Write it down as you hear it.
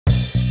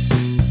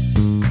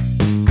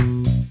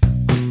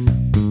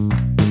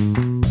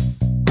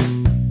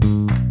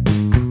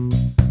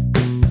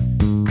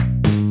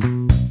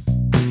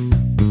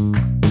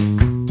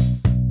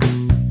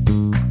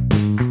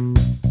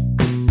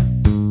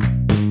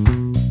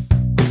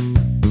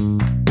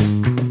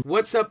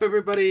What's up,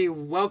 everybody?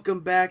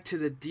 Welcome back to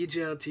the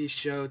DJLT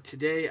show.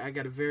 Today, I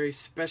got a very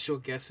special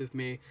guest with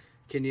me.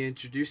 Can you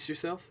introduce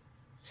yourself?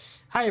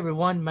 Hi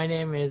everyone, my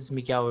name is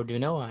Miguel.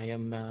 I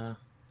am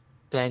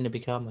planning to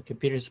become a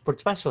computer support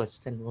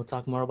specialist, and we'll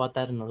talk more about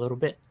that in a little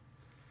bit.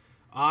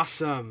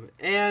 Awesome.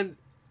 And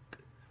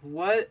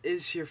what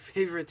is your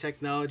favorite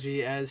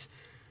technology? As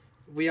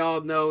we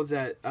all know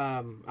that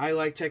I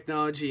like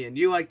technology and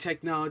you like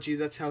technology.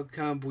 That's how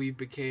come we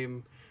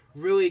became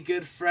really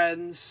good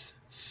friends.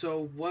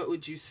 So, what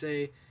would you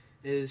say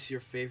is your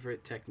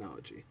favorite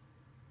technology?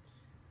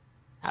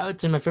 I would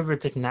say my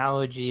favorite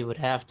technology would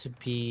have to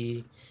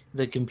be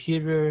the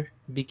computer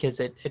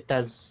because it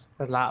does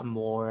a lot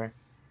more.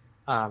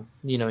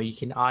 You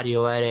can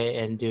audio edit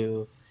and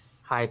do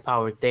high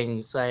powered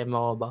things. I'm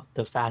all about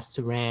the fast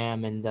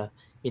RAM and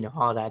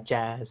all that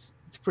jazz.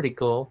 It's pretty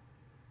cool.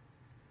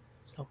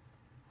 So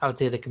I would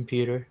say the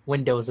computer.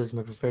 Windows is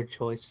my preferred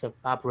choice of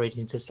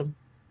operating system.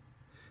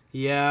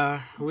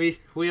 Yeah,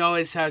 we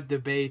always have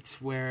debates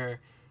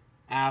where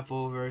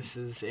Apple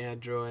versus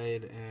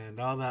Android and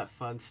all that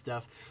fun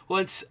stuff.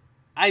 Once,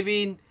 I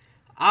mean,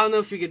 I don't know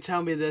if you could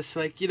tell me this.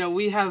 Like,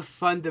 we have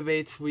fun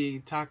debates.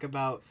 We talk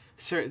about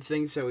certain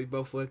things that we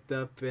both looked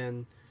up,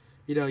 and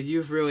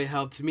you've really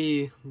helped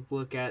me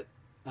look at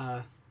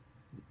a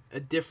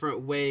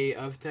different way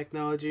of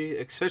technology,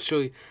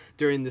 especially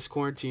during this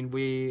quarantine.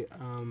 We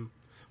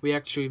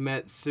actually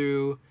met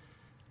through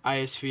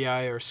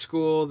ISVI or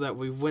school that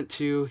we went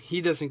to.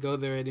 He doesn't go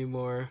there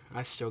anymore.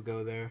 I still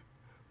go there,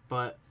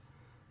 but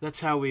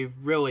that's how we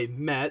really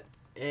met.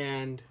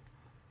 And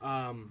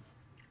um,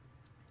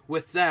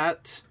 with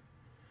that,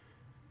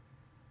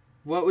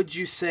 what would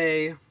you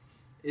say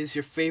is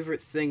your favorite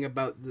thing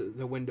about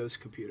the Windows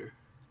computer?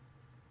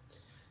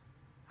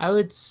 I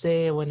would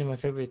say one of my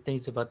favorite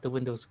things about the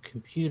Windows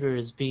computer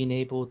is being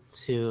able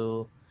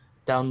to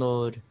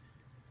download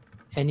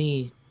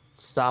any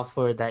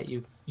software that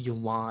you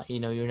want.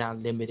 You're not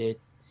limited.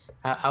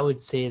 I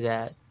would say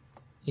that,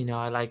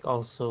 I like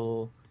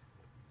also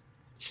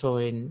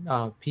showing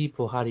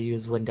people how to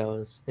use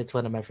Windows. It's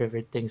one of my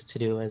favorite things to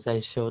do. As I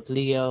showed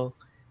Leo,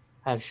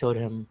 I've showed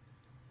him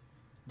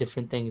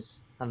different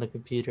things on the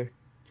computer.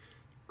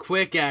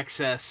 Quick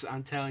access,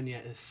 I'm telling you,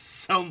 is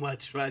so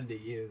much fun to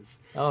use.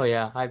 Oh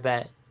yeah, I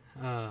bet.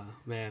 Oh,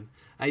 man.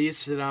 I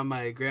used it on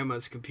my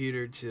grandma's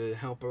computer to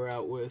help her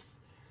out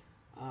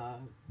uh,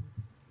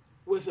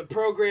 with a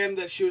program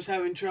that she was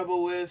having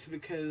trouble with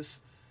because,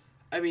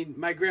 I mean,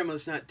 my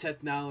grandma's not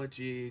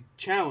technology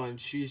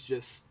challenged.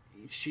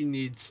 She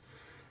needs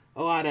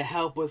a lot of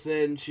help with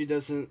it, and she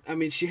doesn't, I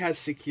mean, she has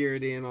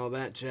security and all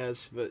that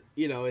jazz, but,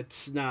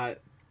 it's not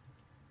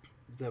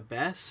the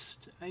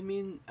best.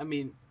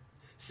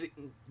 Se-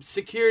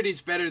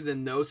 Security's better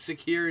than no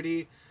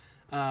security.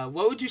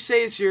 What would you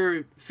say is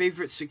your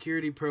favorite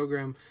security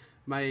program?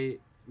 My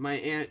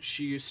aunt,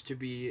 she used to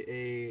be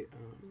a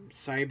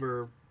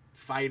cyber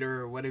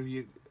fighter, or whatever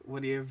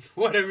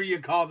you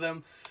call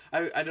them.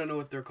 I don't know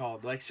what they're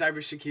called. Like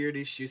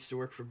cybersecurity, she used to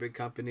work for big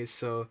companies.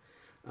 So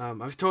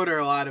I've told her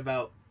a lot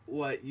about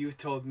what you've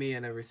told me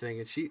and everything,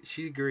 and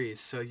she agrees.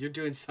 So you're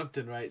doing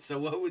something right. So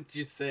what would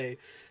you say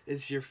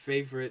is your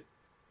favorite,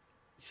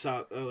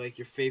 like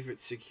your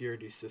favorite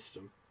security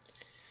system?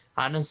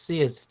 Honestly,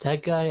 as a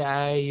tech guy,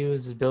 I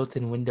use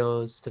built-in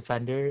Windows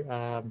Defender.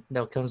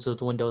 That comes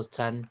with Windows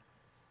 10.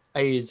 I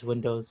use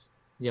Windows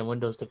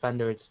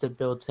Defender. It's the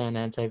built-in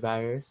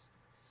antivirus.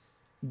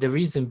 The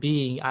reason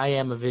being, I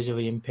am a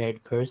visually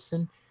impaired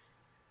person,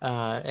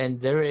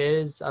 and there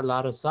is a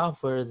lot of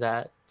software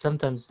that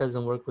sometimes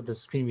doesn't work with the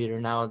screen reader.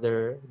 Now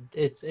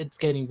it's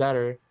getting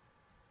better,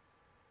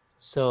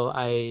 so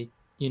I'm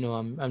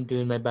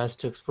doing my best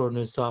to explore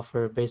new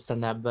software based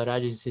on that. But I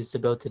just use the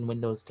built-in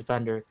Windows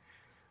Defender.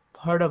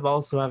 Part of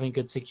also having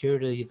good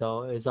security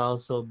though is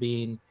also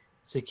being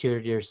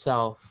secured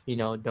yourself.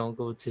 Don't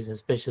go to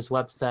suspicious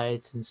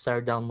websites and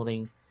start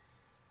downloading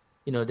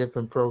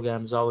different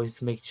programs.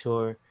 Always make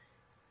sure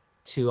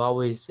to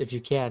always, if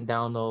you can,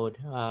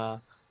 download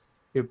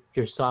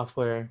your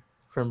software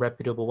from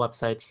reputable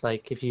websites.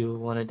 Like if you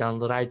want to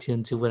download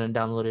iTunes, you wouldn't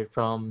download it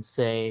from,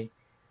 say,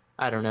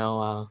 I don't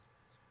know,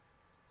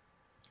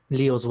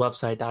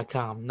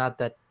 leoswebsite.com. Not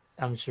that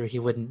I'm sure he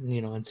wouldn't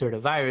insert a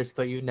virus,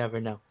 but you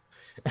never know.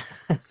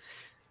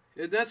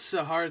 That's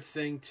a hard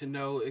thing to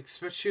know,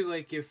 especially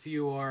like if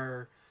you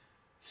are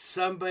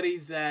somebody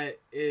that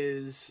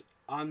is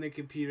on the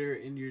computer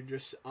and you're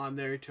just on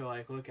there to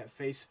like look at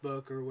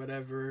Facebook or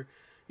whatever,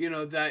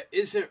 that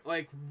isn't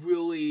like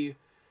really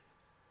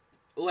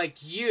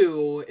like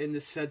you in the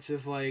sense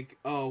of like,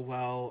 oh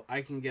well,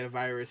 I can get a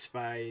virus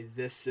by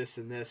this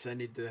and this. I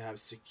need to have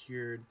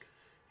secured,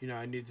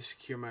 I need to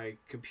secure my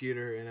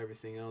computer and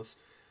everything else.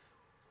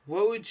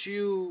 What would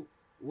you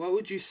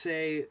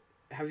say?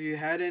 Have you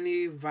had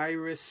any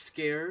virus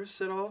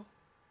scares at all?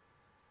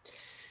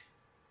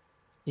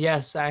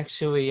 Yes,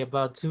 actually,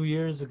 about 2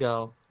 years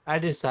ago, I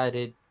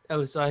decided I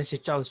was trying to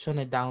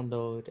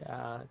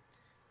download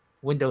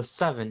Windows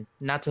 7,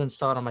 not to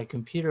install it on my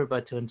computer,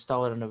 but to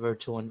install it in a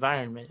virtual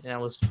environment. And I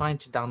was trying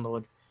to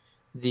download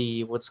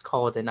the what's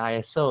called an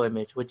ISO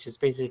image, which is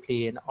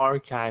basically an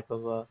archive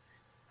of a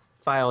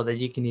file that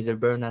you can either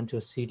burn onto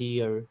a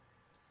CD or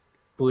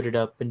boot it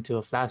up into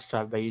a flash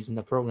drive by using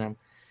the program.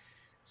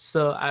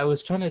 So I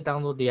was trying to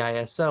download the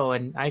ISO,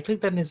 and I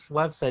clicked on this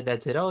website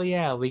that said, "Oh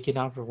yeah, we can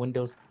offer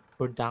Windows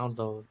for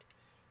download.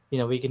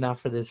 We can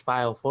offer this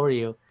file for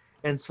you."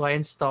 And so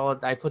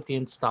I put the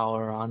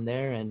installer on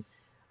there, and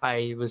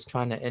I was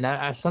trying to,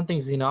 and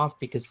something seemed off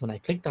because when I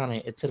clicked on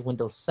it, it said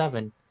Windows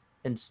 7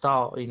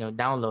 install,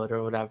 download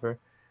or whatever.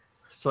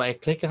 So I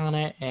click on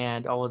it,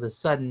 and all of a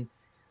sudden,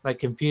 my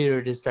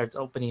computer just starts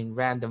opening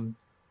random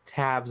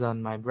tabs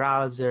on my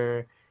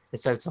browser. It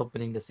starts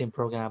opening the same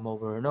program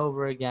over and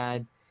over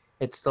again.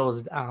 It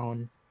slows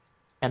down,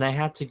 and I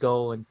had to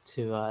go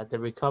into the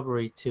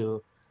recovery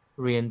to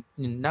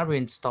not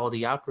reinstall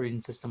the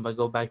operating system, but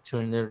go back to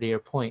an earlier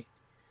point.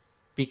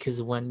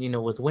 Because when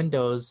with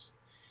Windows,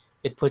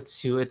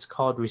 it's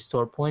called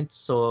restore points.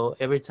 So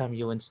every time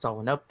you install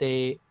an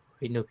update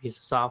or a new piece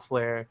of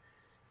software,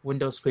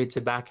 Windows creates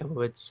a backup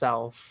of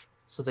itself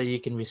so that you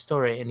can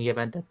restore it in the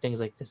event that things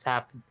like this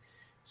happen.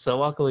 So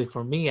luckily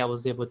for me, I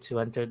was able to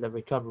enter the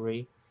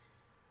recovery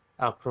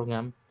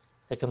program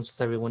that comes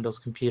with every Windows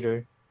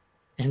computer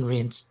and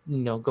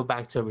go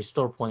back to a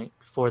restore point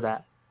before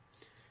that.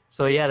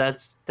 So Yeah, yeah,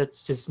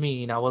 that's just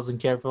me. I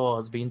wasn't careful. I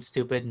was being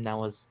stupid, and I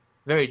was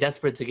very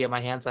desperate to get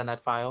my hands on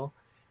that file.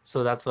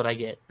 So that's what I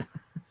get.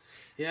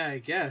 yeah, I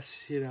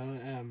guess,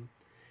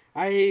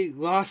 I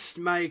lost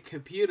my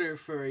computer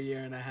for a year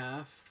and a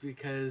half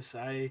because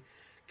I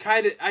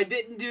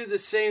didn't do the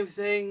same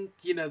thing,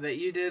 that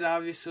you did,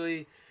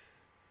 obviously,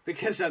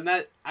 because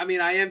I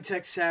am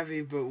tech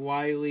savvy, but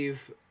why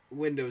leave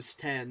Windows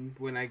 10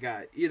 when I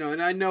got,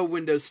 and I know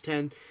Windows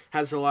 10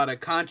 has a lot of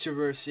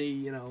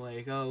controversy,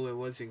 like, oh, it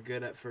wasn't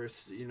good at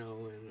first, and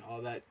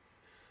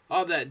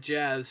all that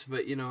jazz,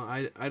 but,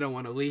 I don't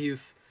want to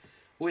leave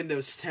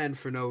Windows 10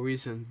 for no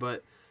reason,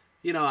 but,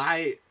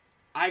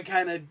 I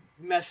kind of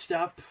messed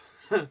up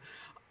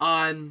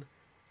on,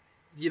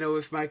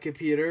 with my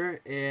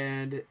computer,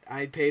 and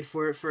I paid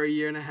for it for a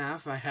year and a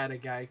half. I had a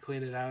guy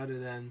clean it out,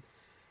 and then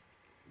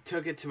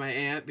took it to my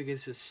aunt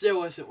because it still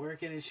wasn't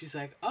working, and she's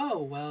like,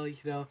 "Oh, well,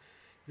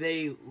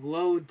 they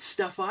load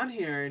stuff on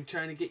here and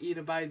trying to get you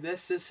to buy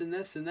this, this, and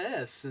this, and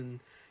this, and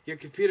your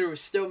computer was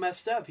still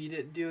messed up. You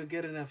didn't do a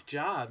good enough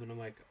job." And I'm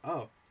like,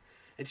 "Oh,"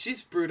 and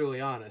she's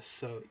brutally honest,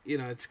 so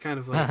it's kind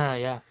of like,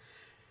 Yeah.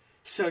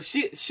 so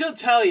she'll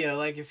tell you,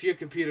 like, if your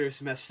computer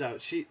is messed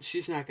up,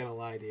 she's not gonna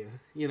lie to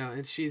you,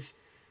 and she's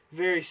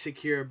very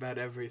secure about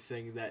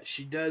everything that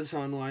she does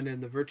online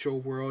in the virtual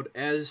world,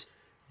 as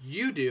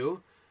you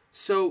do.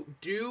 So,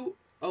 do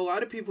a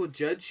lot of people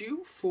judge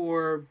you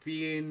for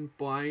being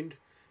blind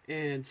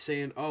and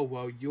saying, "Oh,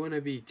 well, you want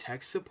to be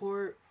tech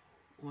support?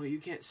 Well, you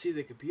can't see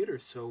the computer,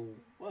 so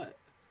what?"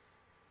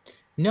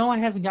 No, I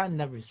haven't gotten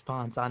that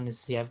response,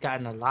 honestly. I've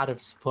gotten a lot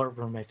of support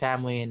from my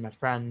family and my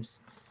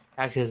friends.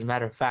 Actually, as a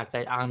matter of fact,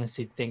 I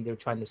honestly think they're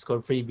trying to score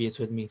freebies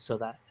with me so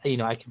that,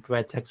 I can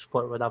provide tech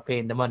support without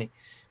paying the money.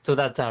 So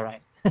that's all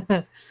right.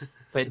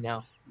 But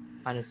no,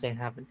 honestly, I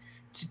haven't.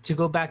 To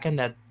go back on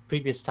that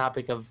previous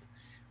topic of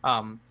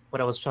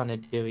what I was trying to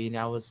do,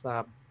 I was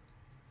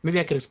maybe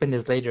I could explain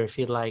this later if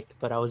you'd like,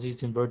 but I was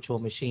using virtual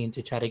machine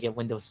to try to get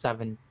Windows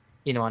 7,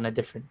 on a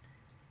different.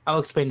 I'll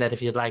explain that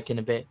if you'd like in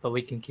a bit, but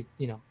we can keep,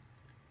 we'll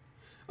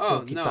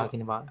Oh, keep no.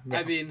 talking about.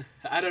 I Yeah. mean,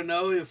 I don't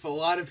know if a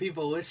lot of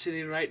people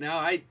listening right now,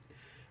 I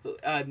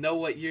know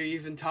what you're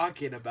even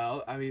talking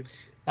about. I mean,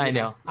 I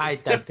know. I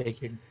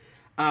figured.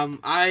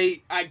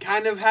 I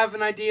kind of have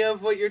an idea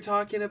of what you're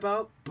talking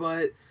about,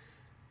 but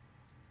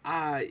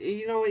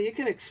you know what? You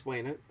can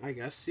explain it. I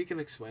guess you can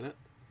explain it.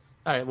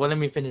 All right. Well, let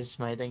me finish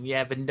my thing.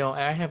 Yeah, but no,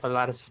 I have a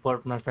lot of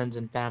support from my friends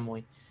and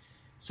family.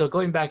 So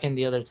going back in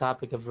the other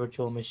topic of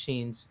virtual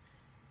machines,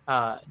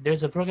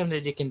 there's a program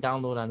that you can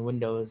download on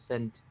Windows,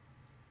 and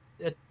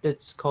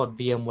it's called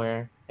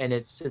VMware, and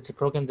it's a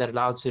program that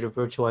allows you to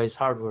virtualize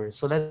hardware.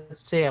 So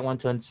let's say I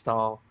want to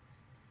install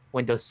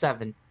Windows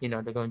 7.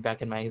 They're going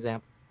back in my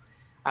example.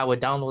 I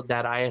would download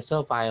that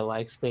ISO file I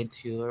explained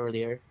to you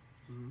earlier,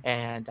 Mm-hmm.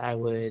 and I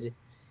would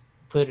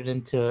put it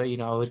into,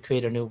 I would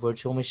create a new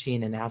virtual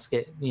machine and ask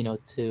it,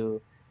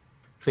 to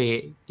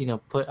create,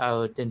 I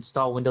would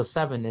install Windows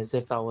 7 as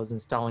if I was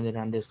installing it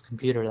on this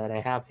computer that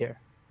I have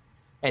here.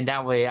 And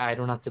that way I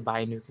don't have to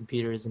buy new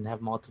computers and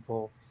have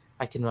multiple.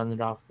 I can run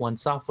it off one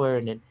software,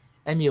 and it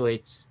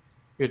emulates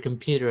your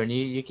computer, and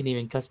you can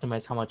even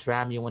customize how much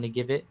RAM you want to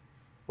give it,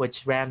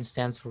 which RAM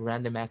stands for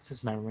random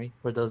access memory,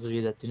 for those of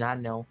you that do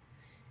not know.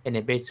 And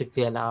it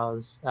basically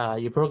allows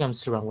your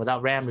programs to run.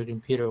 Without RAM, your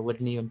computer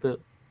wouldn't even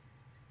boot.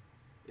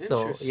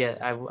 So yeah,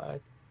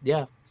 Interesting.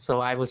 yeah. So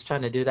I was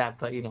trying to do that,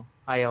 but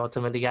I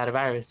ultimately got a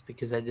virus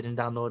because I didn't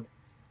download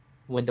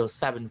Windows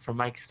 7 from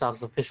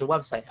Microsoft's official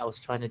website. I was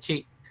trying to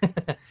cheat.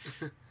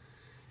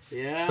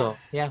 Yeah, So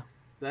yeah.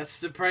 that's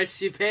the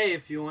price you pay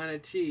if you want to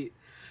cheat.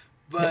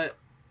 Yep. But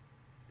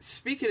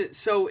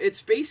so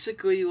it's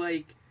basically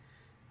like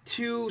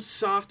two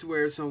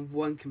softwares on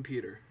one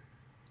computer.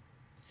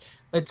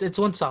 It's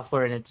one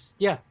software, and it's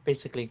yeah,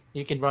 basically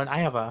you can run. I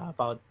have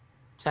about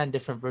 10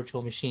 different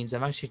virtual machines.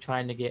 I'm actually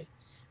trying to get.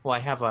 Well, I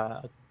have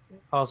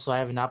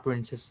an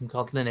operating system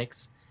called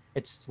Linux.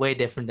 It's way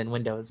different than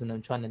Windows, and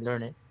I'm trying to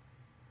learn it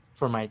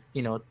for my.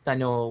 I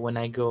know when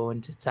I go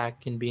into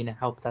tech and being a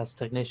help desk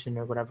technician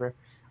or whatever,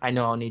 I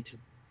know I'll need to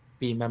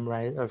be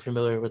memorized or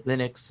familiar with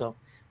Linux. So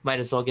might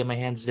as well get my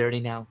hands dirty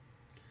now.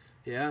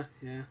 Yeah,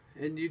 yeah.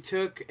 And you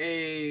took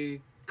a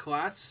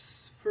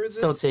class for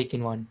Still this?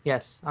 taking one.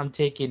 Yes, I'm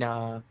taking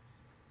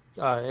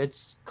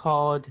it's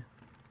called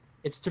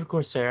It's through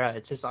Coursera.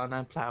 It's this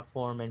online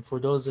platform, and for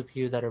those of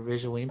you that are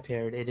visually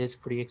impaired, it is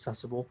pretty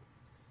accessible.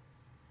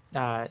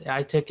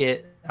 I took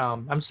it.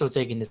 I'm still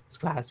taking this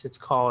class. It's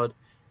called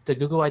the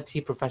Google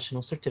IT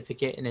Professional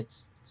Certificate, and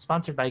it's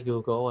sponsored by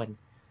Google. And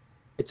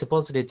it's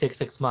supposedly take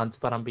 6 months,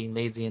 but I'm being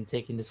lazy and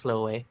taking the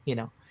slow way.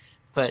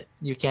 But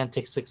you can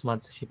take 6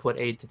 months if you put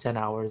 8 to 10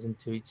 hours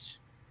into each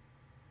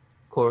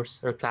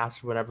course or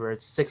class or whatever.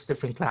 It's 6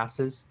 different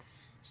classes,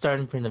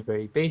 starting from the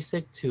very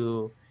basic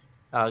to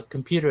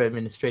computer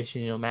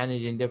administration,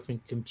 managing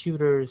different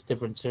computers,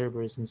 different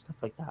servers, and stuff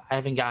like that. I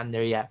haven't gotten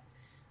there yet.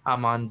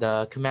 I'm on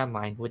the command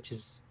line, which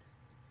is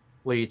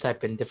where you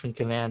type in different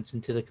commands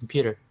into the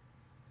computer.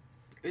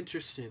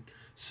 Interesting.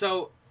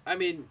 So, I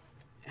mean,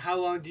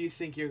 how long do you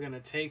think you're going to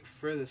take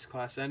for this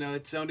class? I know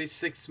it's only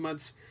 6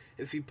 months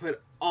if you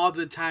put all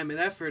the time and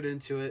effort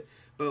into it,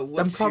 but I'm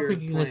what's probably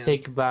your going to plan?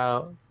 take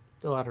about,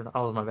 oh, I don't know,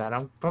 oh, my bad.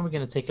 I'm probably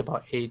going to take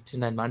about 8 to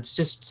 9 months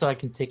just so I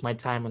can take my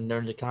time and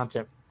learn the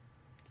content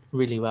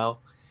really well.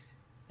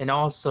 And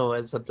also,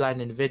 as a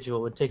blind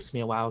individual, it takes me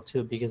a while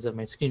too because of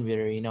my screen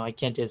reader. I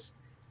can't just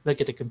look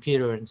at the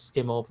computer and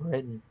skim over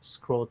it and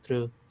scroll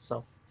through.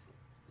 So,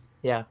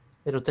 yeah,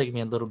 it'll take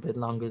me a little bit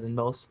longer than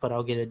most, but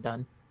I'll get it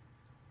done.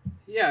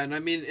 Yeah, and I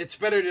mean, it's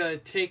better to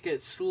take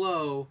it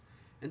slow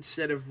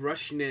instead of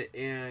rushing it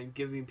and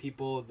giving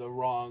people the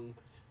wrong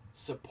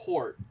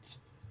support.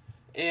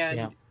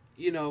 Yeah.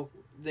 And,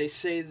 they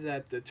say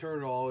that the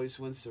turtle always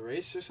wins the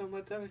race or something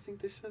like that, I think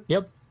they said.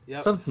 Yep.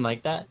 Yep. Something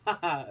like that.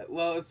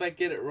 Well, if I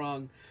get it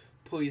wrong,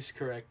 please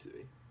correct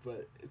me.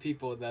 But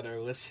people that are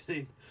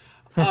listening.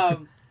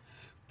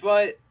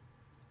 But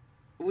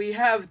we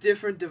have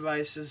different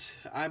devices.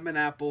 I'm an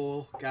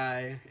Apple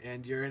guy,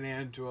 and you're an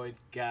Android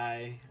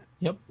guy.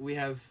 Yep. We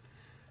have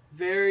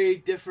very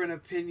different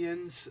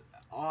opinions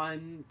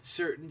on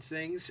certain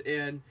things,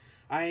 and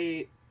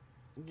I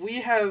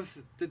we have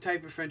the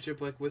type of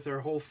friendship like with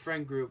our whole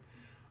friend group,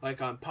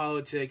 like on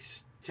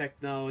politics,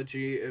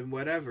 technology, and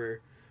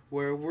whatever,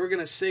 where we're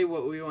gonna say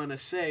what we want to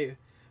say,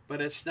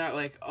 but it's not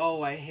like,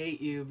 oh, I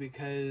hate you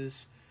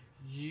because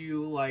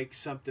you like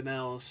something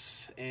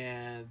else,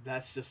 and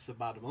that's just the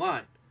bottom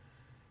line.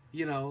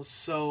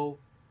 So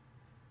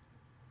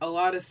a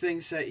lot of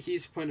things that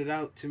he's pointed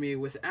out to me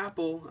with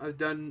Apple, I've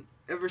done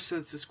ever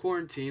since this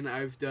quarantine.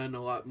 I've done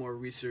a lot more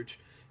research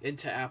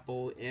into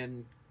Apple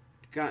and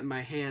gotten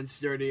my hands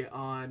dirty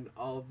on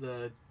all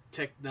the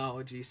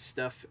technology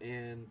stuff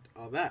and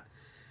all that.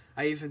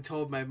 I even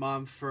told my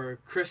mom for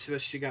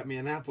Christmas she got me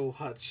an Apple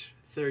Watch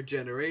third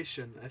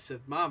generation. I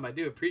said, Mom, I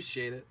do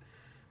appreciate it,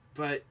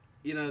 but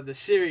the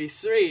Series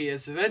 3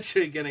 is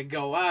eventually going to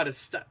go out.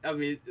 It's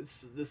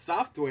the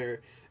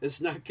software is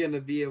not going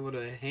to be able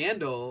to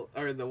handle,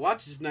 or the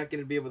watch is not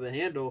going to be able to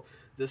handle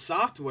the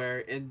software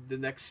in the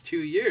next 2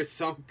 years.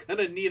 So I'm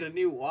going to need a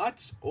new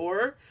watch,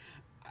 or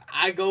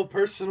I go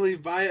personally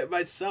buy it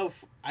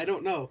myself. I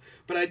don't know.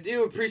 But I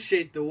do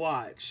appreciate the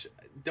watch.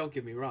 Don't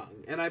get me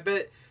wrong. And I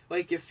bet,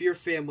 like, if your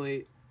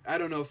family, I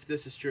don't know if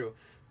this is true,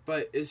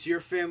 but is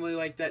your family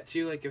like that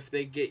too? Like, if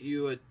they get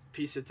you a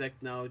piece of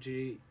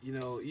technology,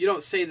 you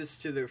don't say this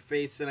to their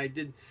face, and I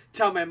did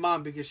tell my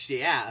mom because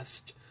she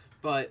asked,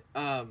 but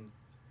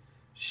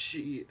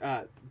she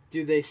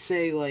do they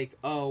say like,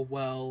 oh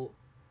well,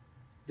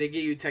 they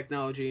get you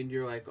technology and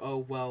you're like, oh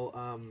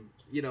well,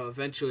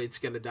 eventually it's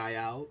gonna die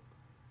out?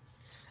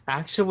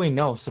 Actually,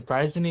 no.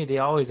 Surprisingly, they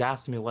always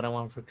ask me what I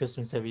want for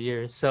Christmas every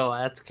year, so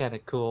that's kind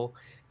of cool.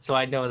 So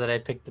I know that I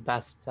picked the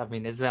best. I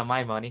mean, it's not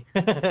my money.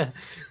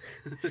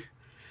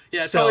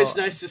 Yeah, it's always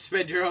So, nice to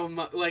spend your own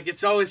like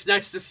it's always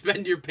nice to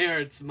spend your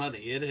parents'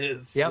 money. It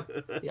is. yep,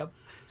 yep.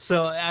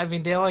 So, I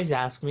mean, they always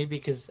ask me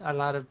because a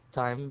lot of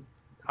time,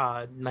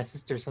 my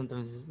sister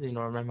sometimes,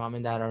 or my mom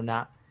and dad are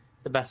not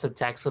the best at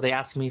tech, so they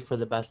ask me for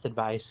the best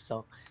advice.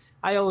 So,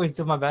 I always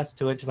do my best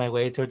to inch my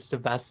way towards the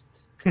best,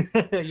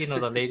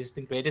 the latest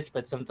and greatest,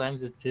 but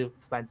sometimes it's too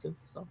expensive.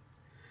 So,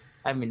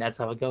 I mean, that's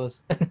how it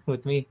goes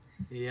with me.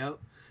 Yep.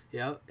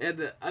 Yep.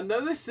 And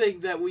another thing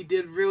that we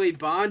did really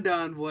bond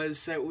on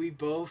was that we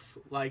both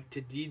like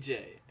to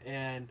DJ.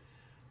 And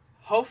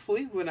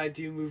hopefully, when I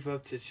do move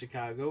up to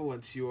Chicago,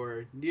 once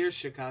you're near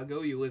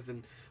Chicago, you live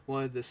in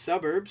one of the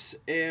suburbs,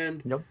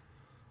 and Nope.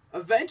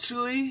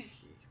 eventually,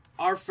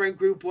 our friend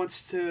group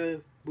wants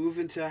to move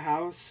into a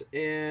house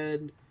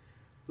and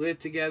live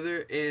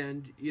together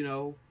and,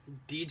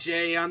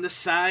 DJ on the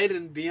side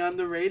and be on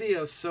the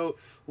radio. So,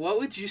 what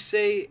would you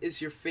say is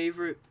your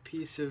favorite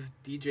piece of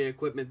DJ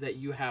equipment that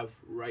you have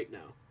right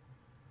now?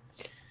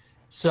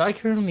 So I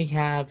currently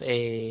have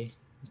a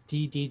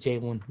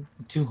DDJ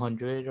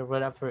 200 or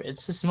whatever.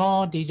 It's a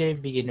small DJ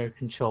beginner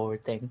controller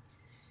thing.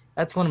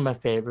 That's one of my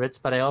favorites,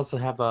 but I also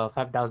have a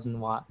 5,000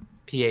 watt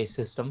PA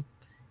system,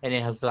 and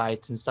it has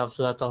lights and stuff,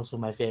 so that's also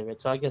my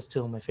favorite. So I guess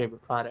two of my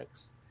favorite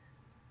products.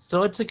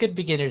 So it's a good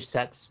beginner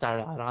set to start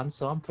out on,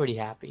 so I'm pretty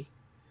happy.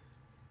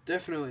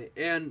 Definitely.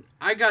 And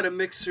I got a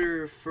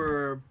mixer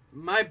for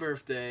my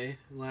birthday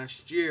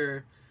last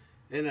year,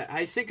 and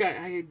I think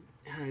I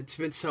it's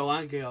been so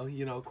long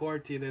ago,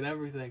 quarantine and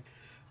everything.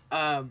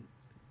 Um,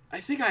 I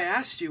think I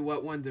asked you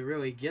what one to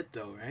really get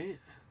though, right?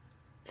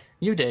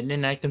 You did,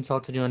 and I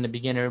consulted you on the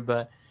beginner,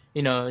 but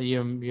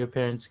your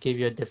parents gave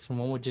you a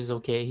different one, which is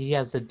okay. He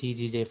has the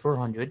DDJ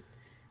 400,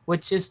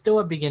 which is still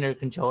a beginner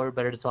controller,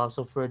 but it's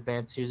also for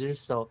advanced users,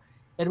 so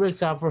it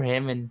works out for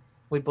him, and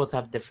we both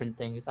have different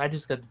things. I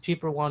just got the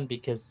cheaper one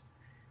because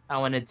I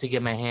wanted to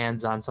get my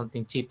hands on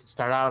something cheap to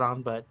start out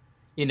on, but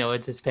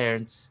it's his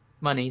parents'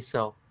 money,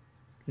 so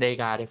they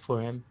got it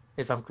for him,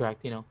 if I'm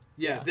correct. Yeah,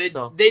 Yeah, they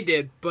so they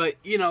did, but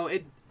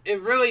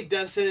it really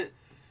doesn't.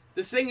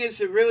 The thing is,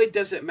 it really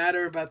doesn't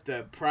matter about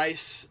the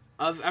price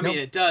of. I mean,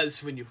 nope. it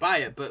does when you buy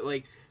it, but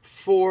like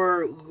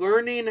for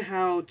learning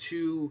how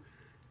to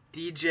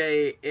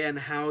DJ and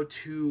how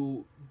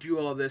to do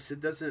all this,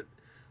 it doesn't.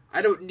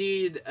 I don't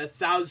need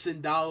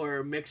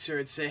 $1,000 mixer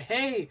and say,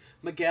 "Hey,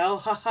 Miguel,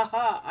 ha ha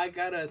ha! I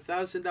got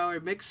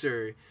 $1,000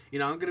 mixer.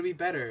 I'm gonna be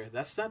better."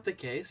 That's not the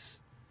case.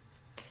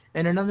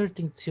 And another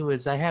thing too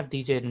is I have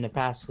DJed in the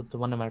past with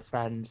one of my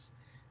friends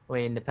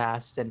way in the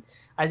past, and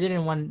I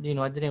didn't want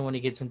to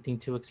get something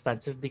too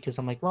expensive because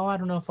I'm like, well, I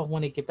don't know if I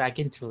want to get back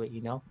into it.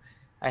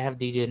 I have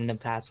DJed in the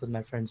past with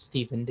my friend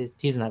Steven.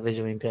 He's not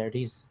visually impaired.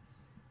 He's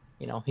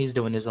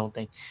doing his own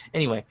thing.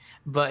 Anyway,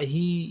 but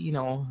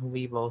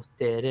we both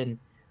did, and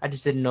I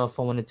just didn't know if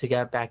I wanted to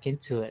get back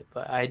into it,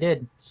 but I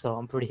did, so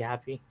I'm pretty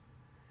happy.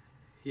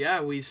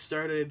 Yeah, we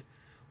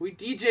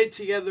DJ'd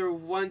together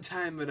one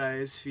time at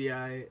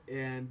ISVI,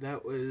 and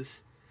that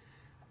was,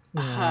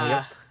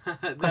 Yep. that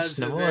was a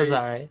Questionable. It was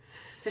very, alright.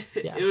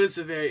 it Yeah. was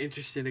a very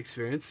interesting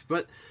experience.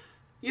 But,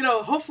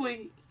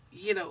 hopefully,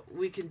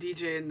 we can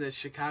DJ in the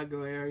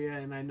Chicago area,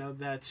 and I know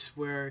that's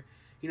where,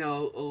 a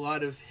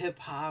lot of hip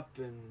hop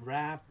and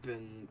rap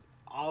and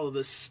all of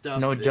this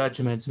stuff. No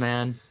judgments,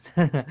 man.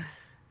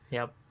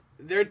 Yep.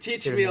 They're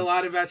teaching There's me a no.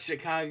 lot about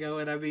Chicago,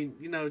 and I mean,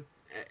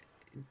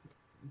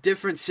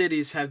 different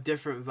cities have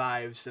different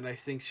vibes, and I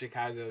think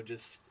Chicago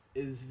just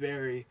is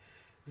very,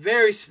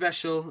 very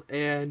special.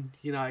 And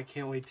I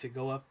can't wait to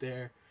go up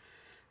there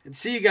and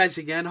see you guys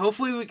again.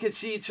 Hopefully, we can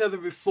see each other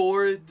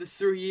before the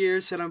 3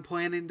 years that I'm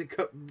planning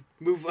to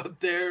move up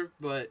there.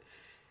 But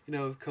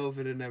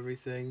COVID and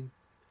everything.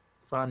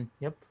 Fun.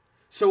 Yep.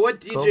 So, what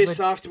DJ COVID.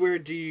 software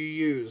do you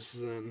use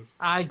then?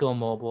 I go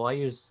mobile. I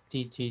use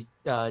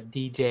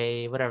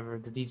DJ, whatever,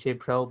 the DJ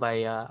Pro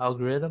by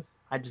Algorithm.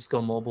 I just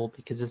go mobile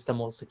because it's the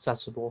most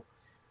accessible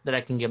that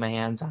I can get my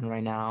hands on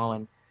right now.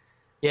 And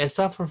yeah,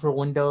 software for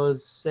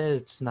Windows,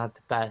 it's not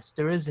the best.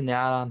 There is an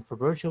add-on for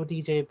Virtual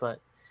DJ, but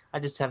I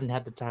just haven't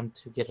had the time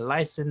to get a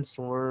license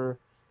or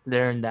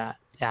learn that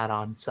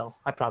add-on. So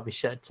I probably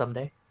should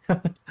someday.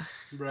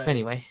 Right.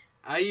 Anyway,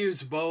 I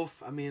use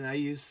both. I mean, I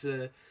use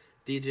the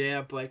DJ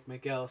app like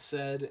Miguel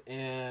said,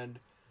 and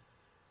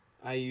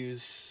I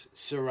use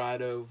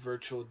Serato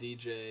Virtual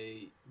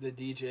DJ, the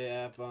DJ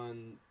app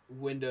on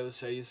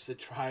Windows. I use the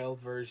trial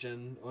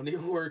version. Only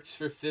works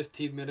for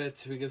 15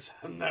 minutes because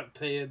I'm not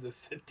paying the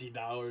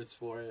 $50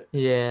 for it.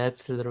 yeah,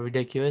 it's a little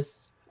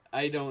ridiculous.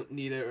 I don't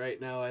need it right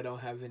now. I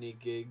don't have any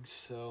gigs,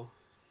 so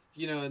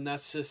and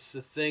that's just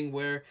the thing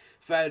where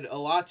if I had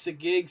lots of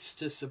gigs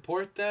to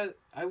support that,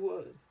 I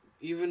would.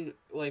 Even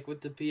like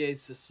with the PA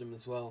system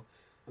as well.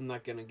 I'm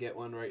not gonna get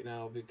one right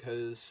now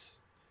because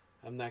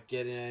I'm not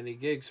getting any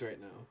gigs right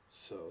now.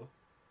 So,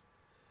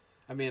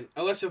 I mean,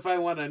 unless if I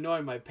want to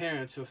annoy my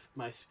parents with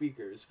my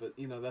speakers, but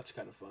that's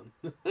kind of fun.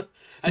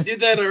 I did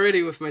that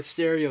already with my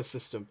stereo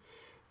system.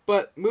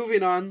 But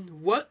moving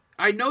on, what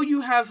I know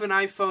you have an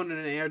iPhone and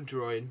an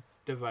Android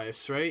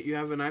device, right? You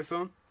have an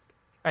iPhone?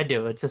 I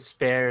do. It's a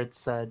spare.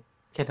 It's a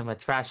kind of a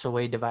trash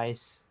away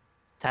device.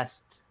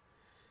 Test.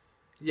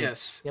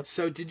 Yes. Yep.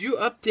 So did you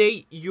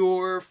update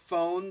your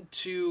phone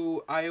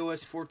to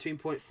iOS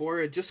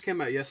 14.4? It just came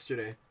out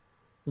yesterday.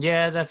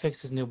 Yeah, that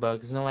fixes new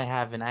bugs. No, I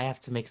haven't. I have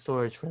to make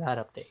storage for that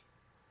update.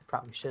 I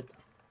probably should,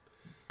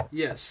 though.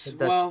 Yes. It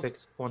does Well,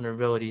 fix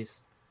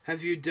vulnerabilities.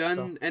 have you done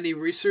So, any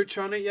research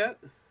on it yet?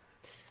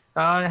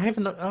 I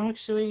haven't.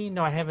 Actually,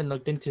 no, I haven't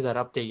looked into that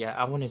update yet.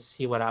 I want to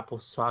see what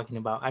Apple's talking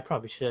about. I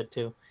probably should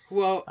too.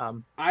 Well,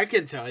 Um, I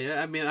can tell you.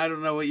 I mean, I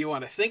don't know what you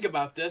want to think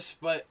about this,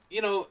 but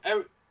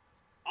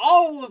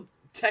all of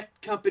tech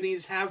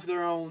companies have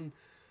their own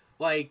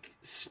like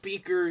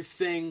speaker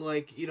thing.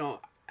 Like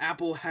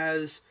Apple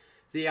has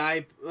the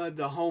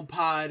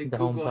HomePod, the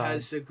Google HomePod.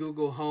 has the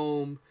Google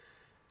Home,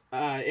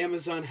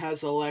 Amazon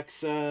has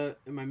Alexa.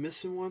 Am I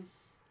missing one?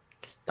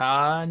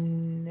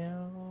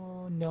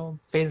 No.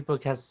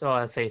 Facebook has. Oh,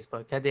 that's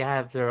Facebook. They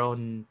have their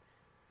own.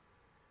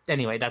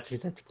 Anyway, that's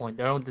the point.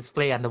 Their own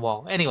display on the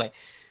wall. Anyway,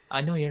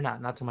 I know you're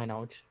not to my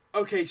knowledge.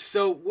 Okay,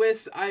 so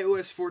with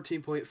iOS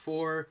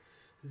 14.4,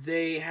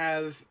 they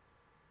have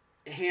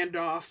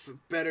handoff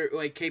better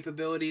like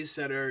capabilities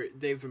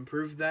they've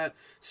improved that.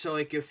 So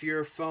like if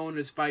your phone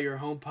is by your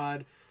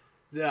HomePod,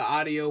 the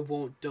audio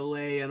won't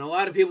delay, and a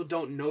lot of people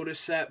don't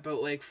notice that,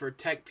 but like for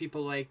tech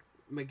people like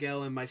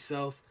Miguel and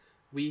myself,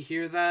 we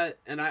hear that.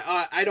 And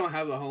I don't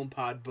have a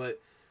HomePod,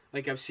 but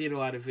like I've seen a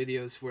lot of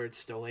videos where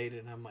it's delayed,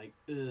 and I'm like,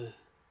 ugh,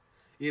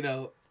 you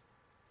know.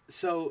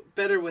 So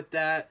better with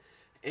that,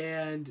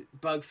 and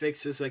bug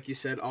fixes like you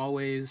said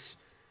always.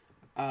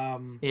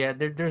 Yeah,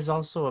 there's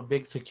also a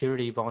big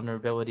security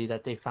vulnerability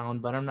that they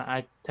found, but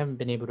I haven't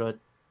been able to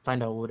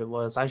find out what it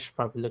was. I should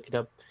probably look it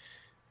up,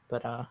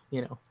 but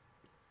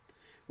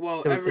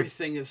Well, there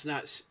everything is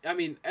not. I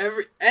mean,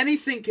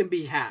 anything can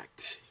be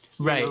hacked.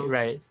 You right, know.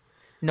 right.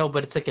 No,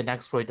 but it's like an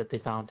exploit that they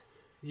found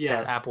Yeah,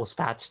 that Apple's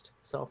patched.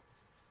 So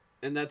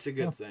and that's a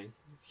yeah, good thing.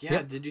 Yeah.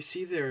 yep. Did you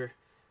see their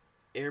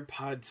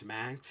AirPods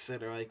Max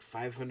that are like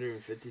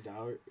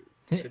 $550?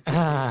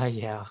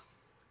 Yeah.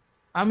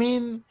 I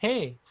mean,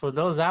 hey, for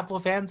those Apple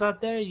fans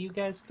out there, you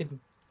guys can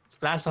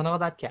splash on all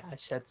that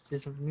cash. That's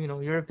just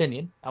your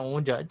opinion. I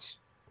won't judge.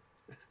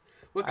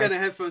 What I kind of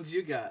headphones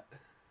you got?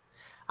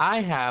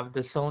 I have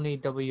the Sony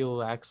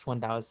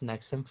WX-1000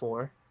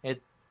 XM4.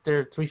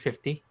 They're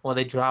 350. Well,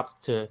 they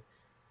dropped to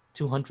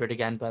 200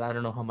 again, but I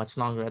don't know how much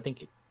longer. I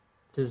think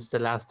this is the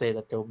last day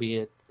that they'll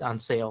be on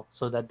sale,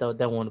 so that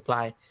won't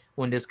apply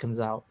when this comes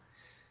out.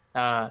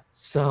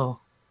 So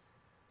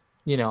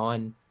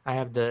and I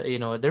have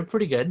they're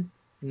pretty good.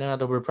 Not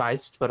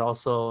overpriced, but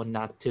also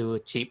not too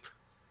cheap.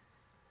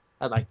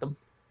 I like them.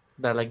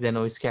 I like the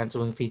noise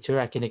canceling feature.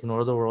 I can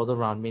ignore the world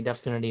around me.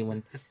 Definitely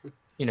when,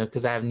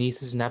 because I have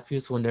nieces and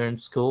nephews when they're in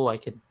school, I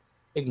can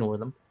ignore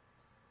them.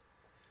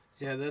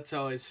 So, Yeah, that's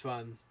always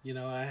fun.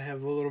 I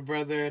have a little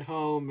brother at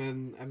home,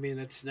 and I mean,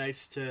 it's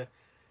nice to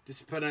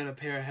just put on a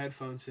pair of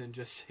headphones and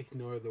just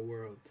ignore the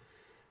world.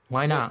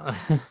 why But not?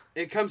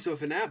 it comes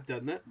with an app,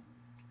 doesn't it?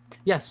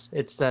 Yes,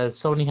 it's the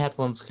Sony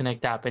Headphones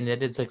Connect app, and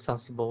it is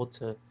accessible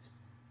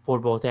for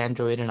both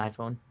Android and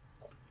iPhone.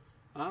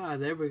 Ah,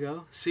 there we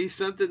go. See,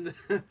 something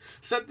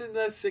something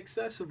that's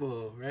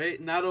accessible, right?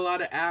 Not a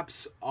lot of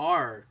apps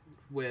are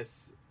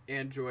with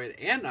Android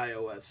and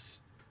iOS,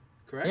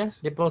 Yeah,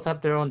 correct? they both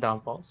have their own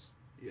downfalls.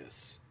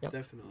 Yes, Yep.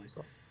 definitely.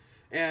 So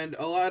And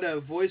a lot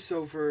of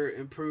voiceover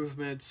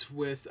improvements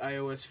with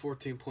iOS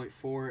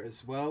 14.4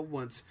 as well.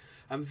 Once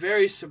I'm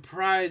very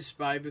surprised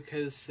by,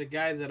 because the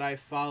guy that I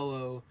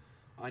follow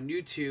on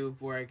YouTube,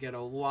 where I get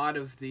a lot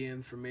of the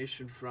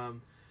information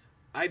from,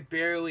 I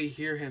barely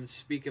hear him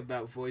speak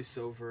about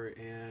voiceover,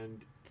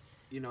 and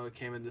it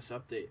came in this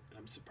update.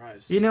 I'm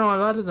surprised. a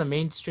lot of the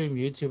mainstream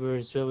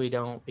YouTubers really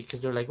don't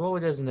because they're like, well,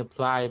 it doesn't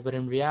apply. But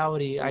in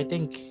reality, I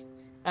think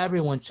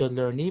everyone should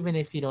learn, even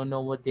if you don't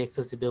know what the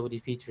accessibility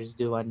features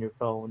do on your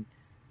phone.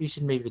 You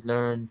should maybe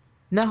learn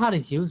not how to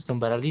use them,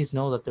 but at least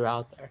know that they're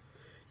out there.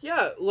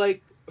 Yeah,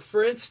 like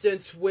for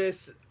instance,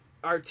 with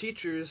our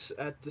teachers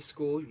at the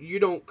school, you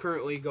don't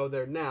currently go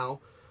there now,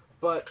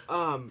 but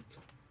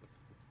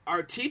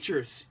our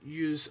teachers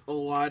use a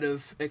lot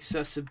of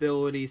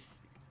accessibility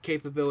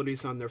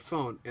capabilities on their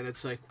phone, and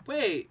it's like,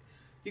 wait,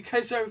 you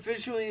guys aren't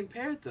visually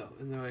impaired though,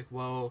 and they're like,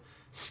 well,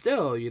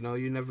 still, you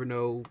never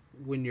know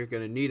when you're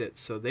gonna need it,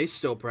 so they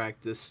still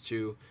practice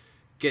to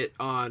get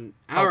on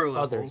our Help level.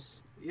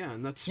 others. Yeah,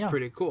 and that's Yeah.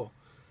 pretty cool.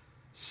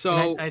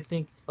 And So I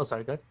think, oh,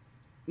 sorry, go ahead.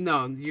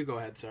 no, you go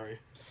ahead. Sorry.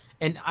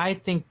 And I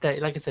think that,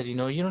 like I said, you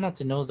don't have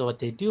to know what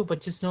they do,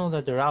 but just know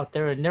that they're out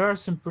there. And there are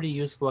some pretty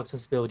useful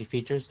accessibility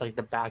features like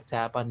the back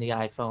tap on the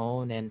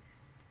iPhone. And,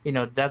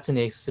 that's in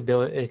the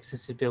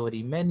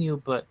accessibility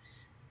menu, but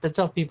that's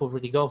all people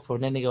really go for.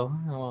 And then they go,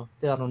 oh,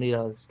 well, I don't need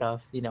all this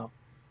stuff. You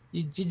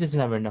just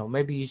never know.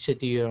 Maybe you should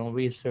do your own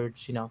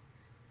research.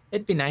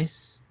 It'd be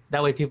nice.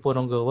 That way people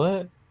don't go,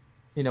 what?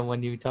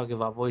 When you talk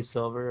about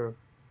voiceover,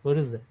 what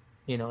is it?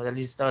 At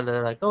least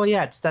they're like, oh,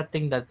 yeah, it's that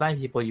thing that blind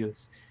people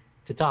use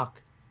to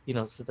talk.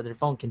 So that their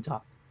phone can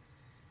talk.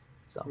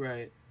 So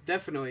Right.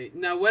 Definitely.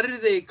 Now, what do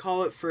they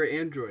call it for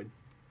Android?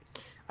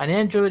 on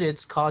Android,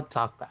 it's called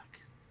TalkBack.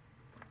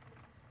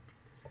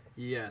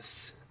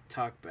 Yes,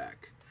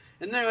 TalkBack.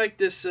 And they're like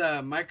this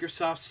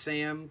Microsoft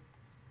Sam.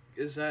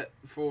 Is that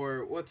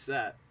for what's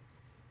that?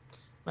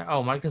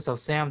 Oh, Microsoft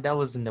Sam, that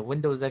was in the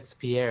Windows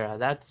XP era.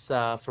 That's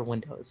for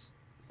Windows.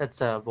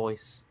 That's a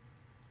voice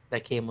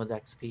that came with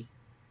XP.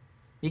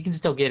 You can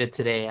still get it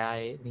today.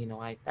 I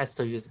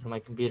still use it on my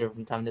computer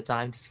from time to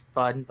time, just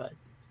fun. But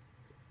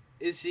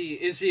Is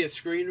he a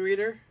screen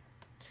reader?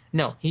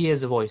 no, he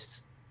is a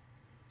voice.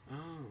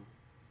 Oh,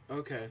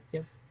 okay.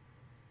 Yep.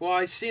 Well,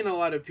 I've seen a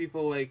lot of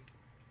people like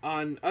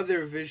on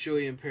other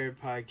visually impaired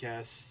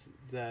podcasts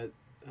that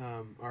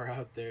are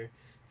out there.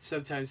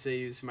 Sometimes they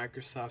use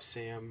Microsoft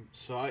Sam,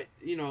 so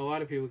a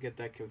lot of people get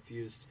that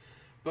confused.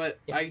 But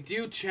Yep. I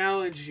do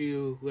challenge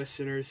you,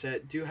 listeners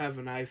that do have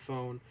an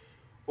iPhone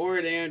or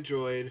an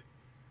Android,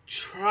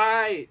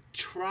 try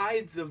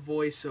the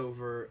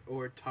voiceover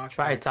or talk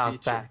Try feature.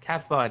 TalkBack.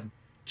 Have fun.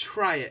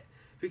 Try it,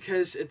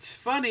 because it's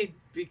funny,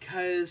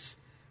 because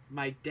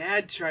my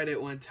dad tried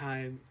it one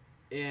time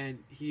and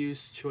he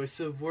used choice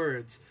of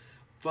words,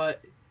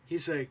 but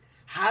he's like,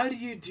 how do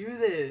you do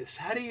this?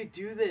 How do you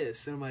do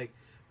this? And I'm like,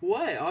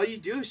 what? All you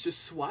do is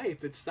just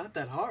swipe. It's not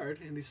that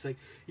hard. And he's like,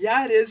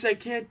 yeah, it is. I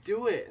can't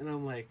do it. And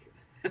I'm like,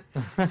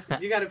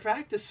 you got to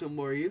practice some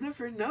more. You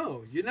never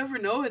know. You never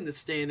know in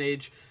this day and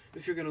age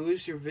if you're going to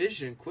lose your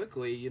vision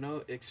quickly, you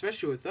know,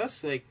 especially with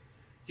us. Like,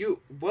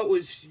 what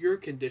was your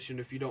condition,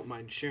 if you don't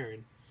mind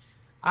sharing?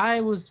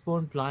 I was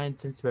born blind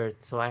since birth,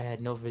 so I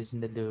had no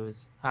vision to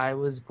lose. I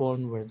was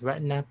born with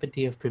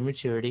retinopathy of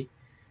prematurity,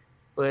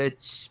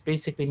 which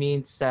basically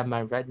means that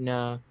my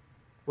retina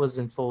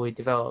wasn't fully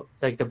developed.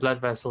 Like the blood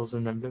vessels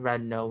in the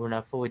retina were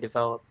not fully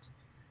developed,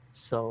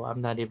 so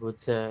I'm not able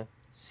to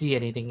see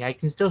anything. I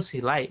can still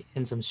see light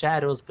and some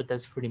shadows, but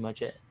that's pretty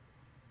much it.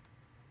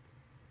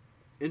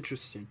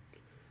 Interesting.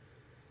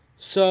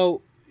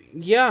 So,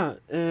 yeah,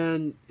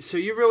 and so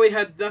you really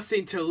had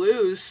nothing to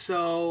lose,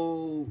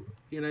 so,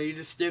 you know, you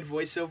just did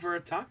voiceover or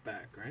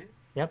talkback, right?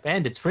 Yep,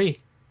 and it's free.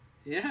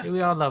 Yeah.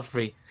 We all love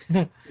free.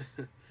 Yeah,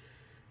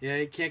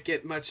 you can't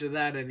get much of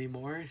that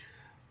anymore.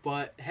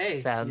 But hey.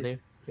 Sadly.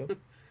 Yep.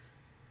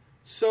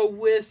 So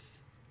with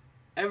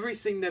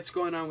everything that's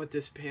going on with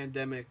this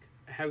pandemic,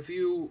 have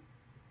you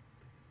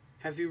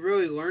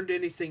really learned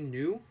anything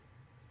new?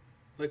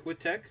 Like with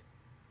tech?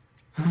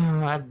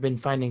 I've been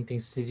finding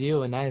things to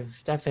do, and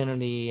I've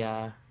definitely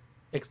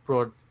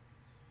explored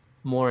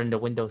more in the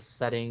Windows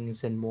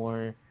settings and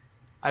more.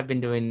 I've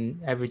been doing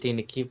everything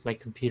to keep my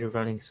computer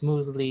running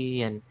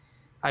smoothly, and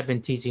I've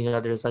been teaching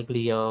others like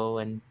Leo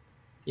and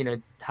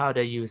how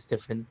to use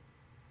different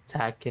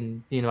tech,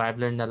 and I've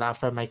learned a lot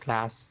from my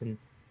class and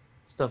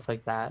stuff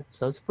like that.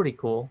 So it's pretty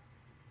cool.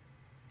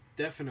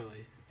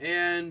 Definitely.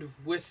 And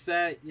with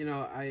that,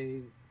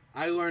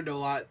 I learned a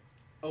lot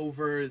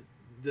over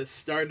the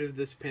start of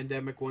this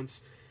pandemic.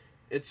 Once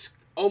it's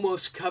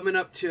almost coming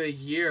up to a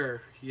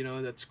year,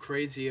 that's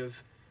crazy,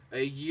 of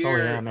a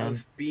year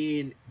of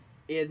being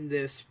in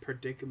this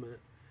predicament.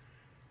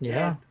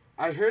 Yeah. And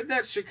I heard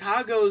that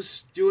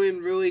Chicago's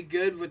doing really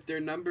good with their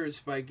numbers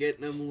by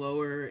getting them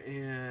lower,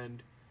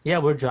 and yeah,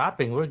 we're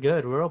dropping. We're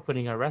good. We're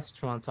opening our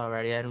restaurants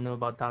already. I don't know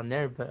about down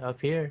there, but up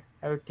here,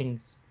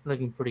 everything's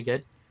looking pretty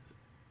good.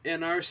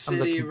 In our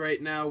city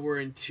right now, we're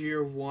in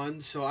tier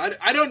 1, so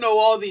I don't know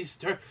all these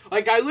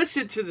like, I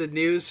listen to the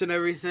news and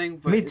everything,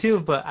 but me too,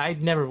 but I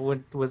never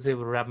was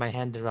able to wrap my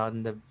hand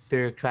around the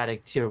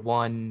bureaucratic tier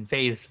 1,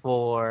 phase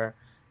 4.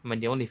 I mean,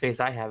 the only phase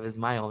I have is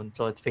my own,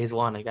 so it's phase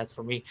 1, I guess,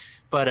 for me.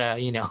 But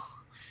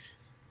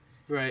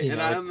right,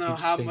 and I don't know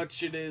how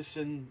much it is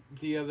in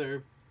the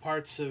other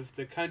parts of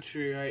the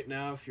country right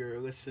now if you're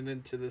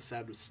listening to this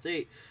out of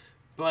state,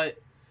 but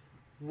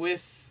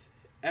with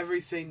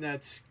everything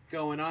that's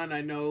going on,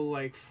 I know,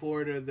 like,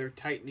 Florida, they're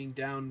tightening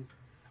down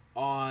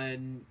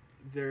on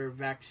their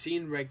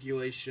vaccine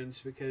regulations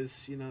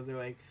because, they're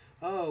like,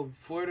 oh,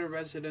 Florida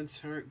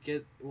residents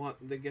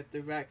want to get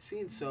their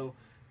vaccine, so,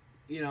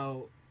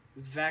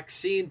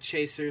 vaccine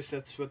chasers,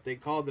 that's what they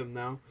call them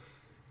now,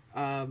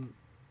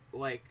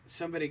 like,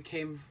 somebody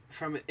came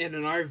in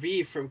an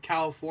RV from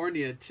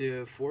California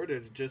to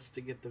Florida just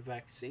to get the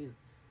vaccine.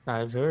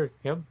 I've heard,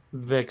 yep.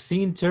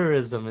 Vaccine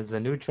tourism is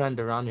a new trend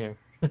around here.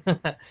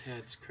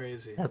 That's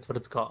crazy. That's what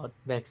it's called.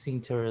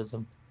 Vaccine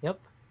tourism. Yep.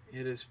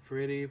 It is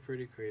pretty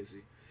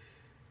crazy.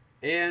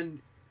 And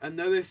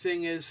another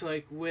thing is,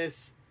 like,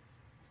 with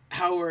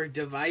our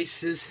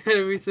devices and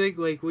everything,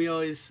 like, we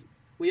always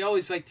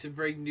like to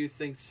bring new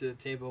things to the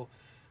table.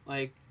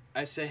 Like,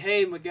 I say,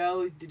 hey,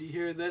 Miguel, did you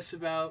hear this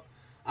about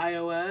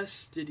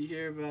iOS? Did you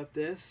hear about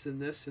this and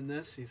this and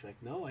this? He's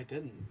like, no, I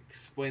didn't.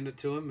 Explain it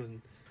to him.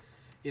 And,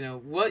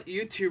 what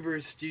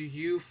YouTubers do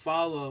you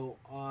follow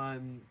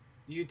on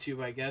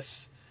YouTube, I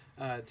guess,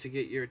 to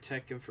get your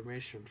tech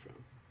information from?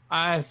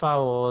 I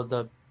follow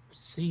the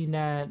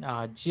CNET,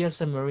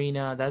 GSM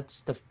Arena.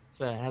 That's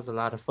has a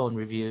lot of phone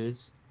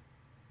reviews.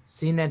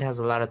 CNET has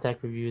a lot of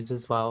tech reviews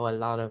as well, a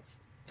lot of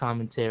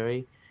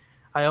commentary.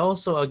 I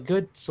also, a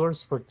good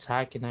source for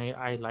tech, and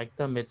I like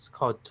them, it's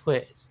called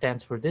TWIT. It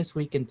stands for This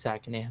Week in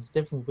Tech, and it has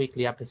different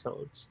weekly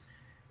episodes.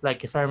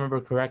 Like, if I remember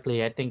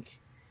correctly, I think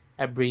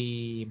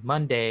every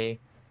Monday,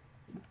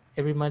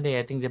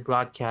 I think they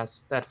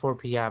broadcast at 4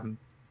 p.m.,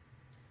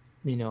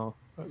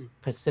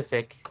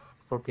 Pacific,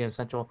 4 p.m.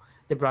 Central.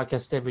 They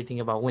broadcast everything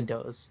about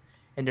Windows.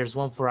 And there's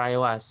one for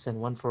iOS and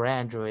one for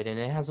Android, and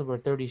it has over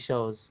 30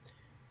 shows.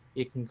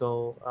 You can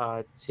go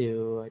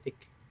to, I think,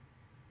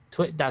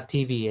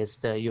 twit.tv is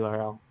the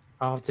URL.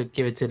 I'll have to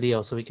give it to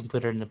Leo so we can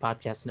put it in the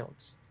podcast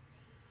notes.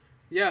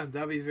 Yeah,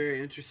 that'd be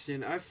very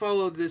interesting. I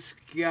follow this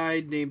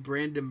guy named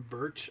Brandon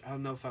Birch. I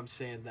don't know if I'm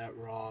saying that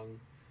wrong.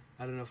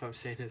 I don't know if I'm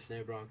saying his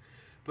name wrong.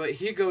 But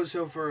he goes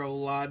over a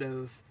lot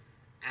of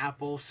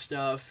Apple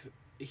stuff.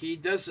 He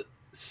does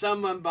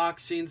some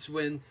unboxings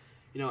when,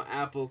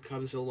 Apple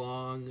comes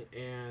along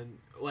and,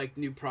 like,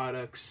 new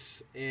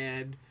products,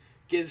 and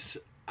gives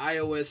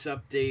iOS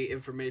update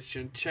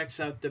information, checks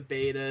out the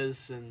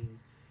betas and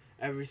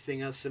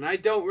everything else. And I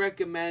don't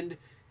recommend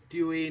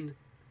doing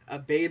a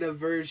beta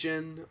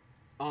version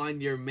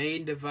on your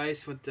main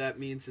device. What that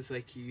means is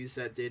like you use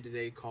that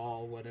day-to-day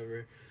call,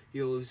 whatever.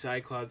 You'll lose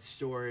iCloud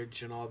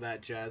storage and all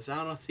that jazz.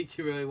 I don't think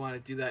you really want to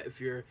do that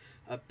if you're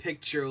a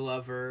picture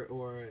lover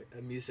or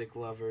a music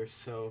lover.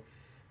 So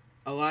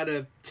a lot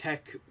of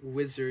tech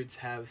wizards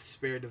have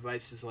spare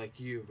devices like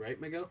you, right,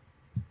 Miguel?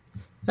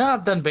 No,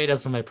 I've done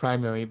betas on my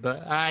primary,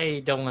 but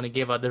I don't want to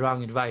give out the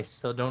wrong advice,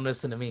 so don't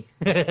listen to me.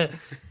 I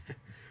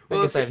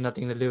Well, guess if I have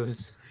nothing to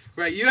lose.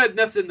 right, you had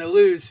nothing to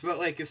lose, but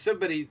like if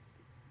somebody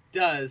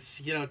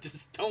does,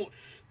 just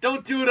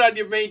don't do it on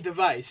your main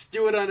device.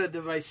 Do it on a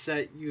device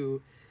that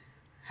you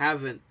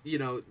haven't,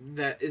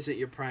 that isn't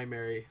your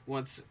primary.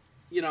 Once,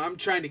 I'm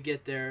trying to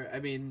get there. I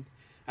mean,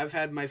 I've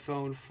had my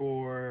phone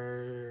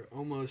for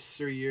almost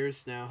 3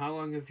 years now. How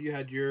long have you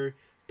had your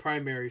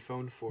primary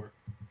phone for?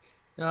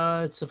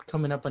 It's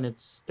coming up on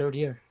its third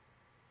year.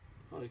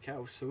 Holy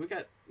cow. So we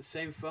got the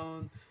same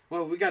phone.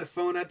 Well, we got a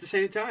phone at the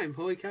same time.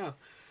 Holy cow.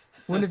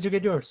 When did you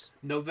get yours?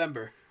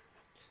 November.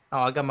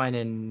 Oh, I got mine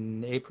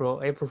in April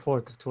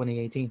 4th of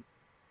 2018.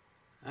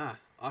 Ah,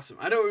 awesome.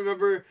 I don't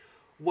remember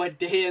what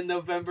day in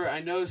November.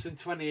 I know it's in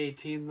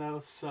 2018 though,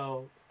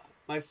 so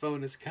my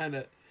phone is kind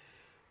of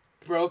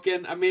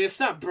broken. I mean, it's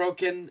not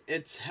broken.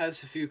 It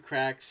has a few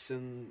cracks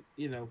and,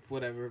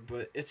 whatever,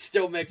 but it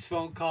still makes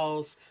phone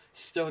calls,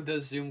 still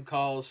does Zoom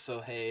calls,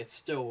 so hey, it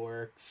still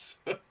works.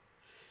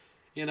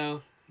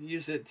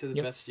 Use it to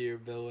the best of your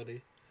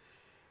ability.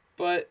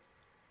 But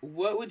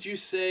what would you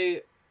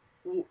say?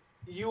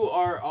 You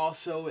are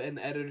also an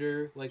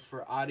editor, like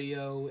for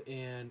audio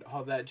and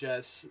all that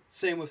jazz.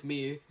 Same with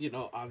me,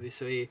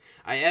 obviously.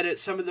 I edit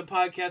some of the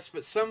podcasts,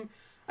 but some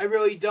I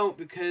really don't,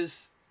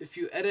 because if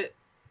you edit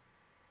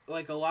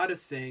like a lot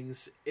of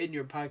things in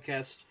your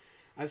podcast,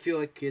 I feel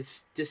like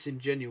it's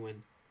disingenuous.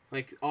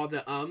 Like all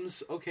the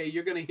ums, okay,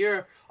 you're going to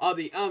hear all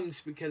the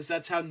ums because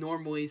that's how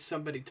normally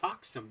somebody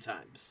talks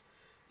sometimes.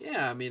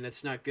 Yeah, I mean,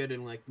 it's not good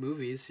in like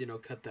movies,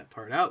 cut that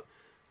part out.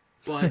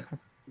 But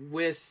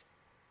with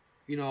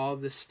all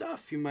this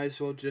stuff, you might as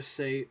well just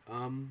say,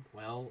 I'm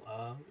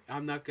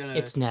not gonna.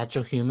 It's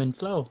natural human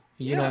flow.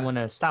 You don't want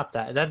to stop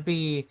that. That'd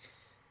be,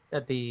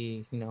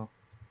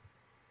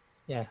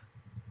 yeah.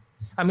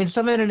 I mean,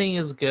 some editing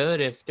is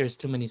good if there's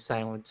too many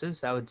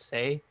silences, I would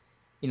say.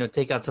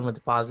 Take out some of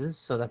the pauses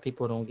so that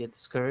people don't get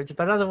discouraged.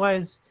 But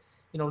otherwise,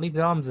 leave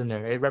the ums in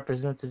there. It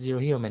represents as you're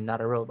human, not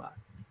a robot.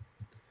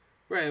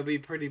 Right, it'd be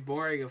pretty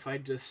boring if I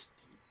just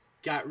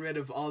got rid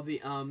of all the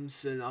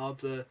ums and all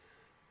the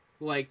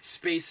like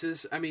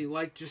spaces. I mean,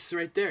 like just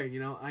right there,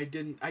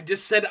 I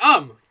just said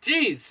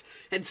jeez.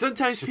 And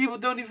sometimes people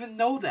don't even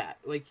know that,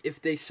 like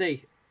if they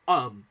say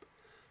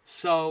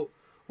So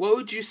what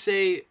would you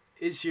say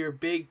is your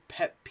big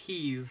pet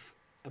peeve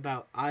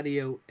about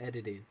audio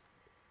editing?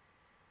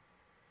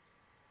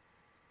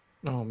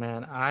 Oh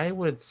man, I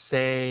would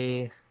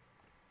say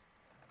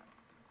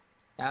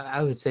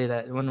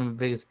that one of my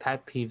biggest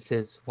pet peeves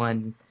is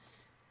when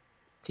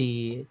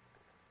I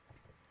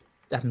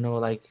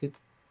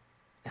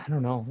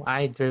don't know,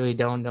 I really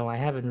don't know. I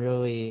haven't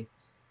really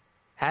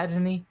had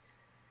any.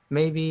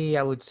 Maybe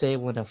I would say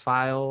when a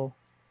file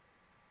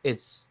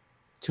is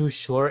too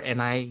short and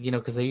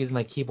because I use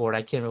my keyboard,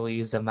 I can't really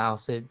use the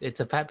mouse.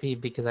 It's a pet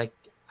peeve because I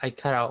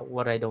cut out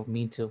what I don't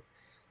mean to.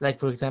 Like,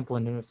 for example,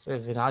 if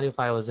an audio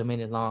file is a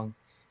minute long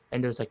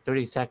and there's like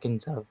 30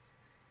 seconds of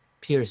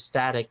pure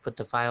static, but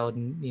the file,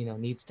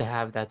 needs to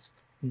have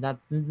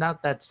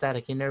not that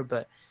static in there,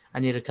 but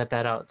I need to cut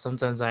that out.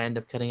 Sometimes I end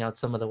up cutting out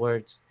some of the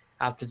words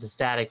after the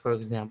static, for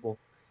example.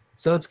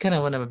 So it's kind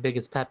of one of my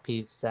biggest pet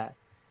peeves that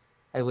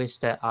I wish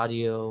that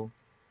audio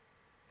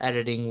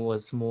editing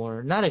was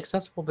more, not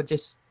accessible, but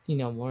just,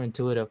 more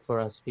intuitive for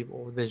us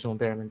people with visual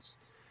impairments.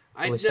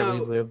 I wish that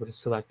we were able to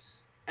select.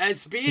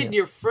 As being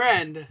your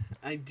friend,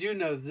 I do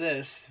know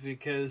this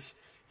because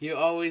you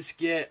always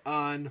get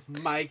on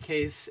my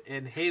case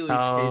and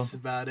Haley's case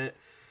about it.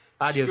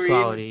 Audio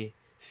quality.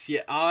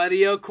 Yeah,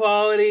 audio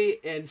quality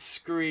and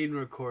screen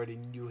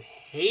recording. You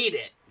hate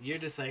it. You're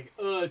just like,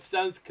 oh, it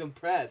sounds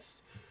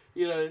compressed.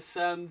 It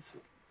sounds,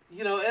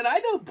 and I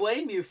don't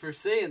blame you for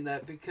saying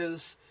that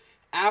because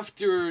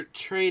after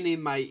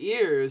training my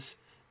ears,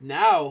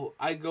 now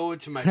I go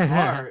into my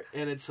car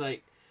and it's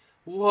like,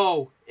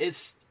 whoa,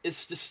 it's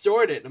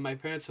distorted. And my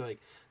parents are like,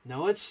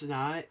 no, it's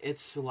not.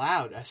 It's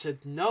loud. I said,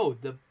 no,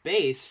 the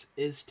bass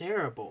is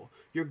terrible.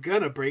 You're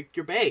gonna break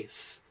your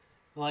bass.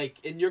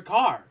 Like, in your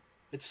car.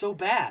 It's so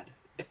bad.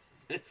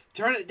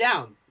 Turn it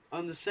down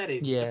on the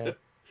setting. Yeah.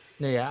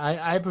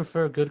 I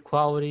prefer good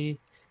quality.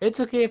 It's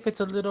okay if it's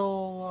a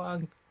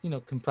little,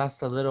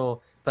 compressed a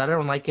little, but I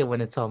don't like it when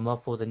it's all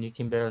muffled and you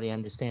can barely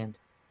understand.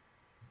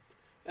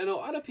 And a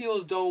lot of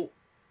people don't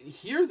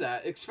hear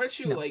that,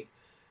 especially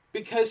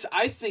because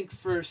I think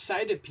for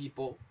sighted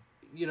people,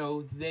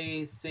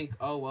 they think,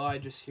 oh, well, I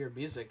just hear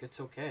music. It's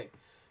okay.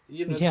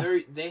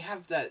 They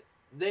have that.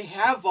 They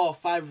have all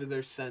 5 of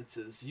their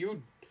senses.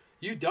 You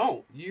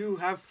don't. You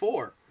have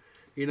 4.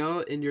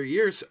 And your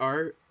ears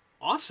are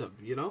awesome,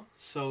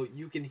 so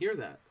you can hear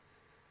that.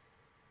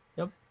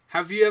 Yep.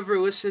 Have you ever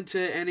listened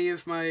to any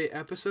of my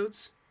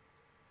episodes?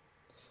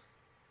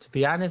 To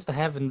be honest, I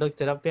haven't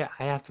looked it up yet.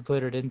 I have to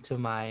put it into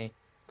my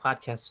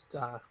podcast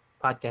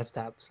podcast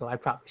app, so I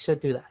probably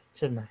should do that,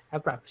 shouldn't I? I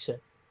probably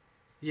should.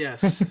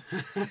 Yes.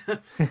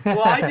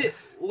 Well, I did.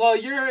 Well,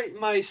 you're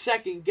my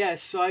second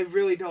guest, so I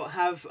really don't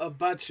have a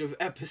bunch of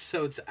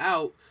episodes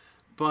out.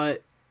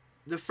 But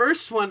the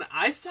first one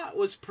I thought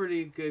was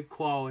pretty good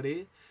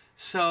quality.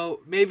 So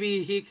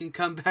maybe he can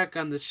come back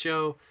on the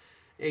show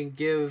and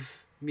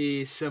give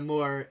me some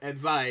more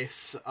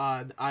advice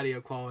on audio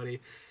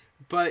quality.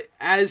 But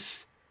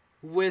as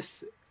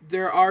with,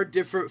 there are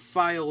different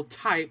file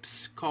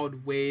types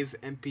called WAV,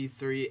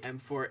 MP3,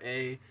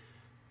 M4A,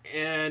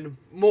 and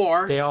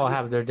more. They all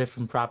have their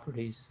different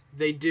properties.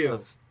 They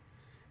do.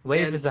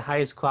 Wave is the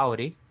highest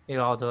quality,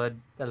 although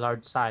a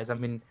large size. I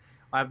mean,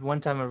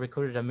 one time I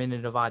recorded a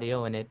minute of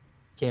audio and it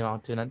came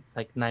out to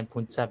like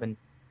 9.7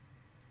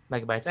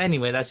 megabytes.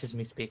 Anyway, that's just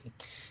me speaking.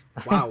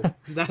 Wow,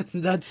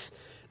 that's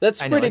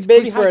pretty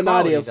big for an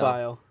audio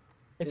file.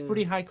 It's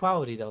pretty high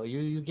quality though.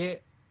 You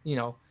get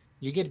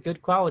you get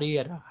good quality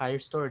at a higher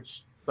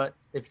storage. But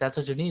if that's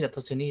what you need, that's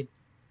what you need.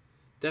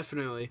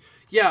 Definitely.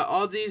 Yeah,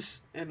 all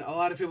these, and a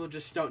lot of people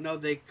just don't know,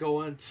 they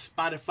go on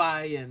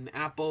Spotify and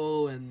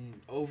Apple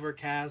and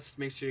Overcast.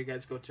 Make sure you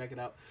guys go check it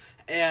out.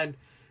 And,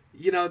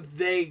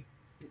 they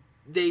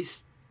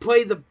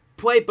play the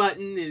play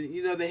button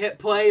and, they hit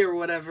play or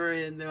whatever,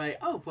 and they're like,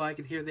 oh, well, I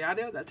can hear the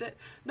audio, that's it.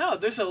 No,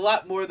 there's a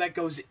lot more that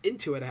goes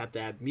into it. I have to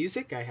add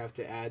music, I have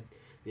to add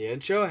the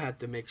intro, I have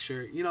to make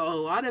sure, a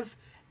lot of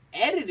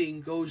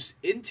editing goes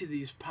into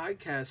these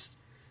podcasts.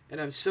 And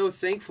I'm so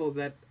thankful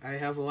that I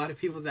have a lot of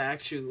people that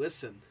actually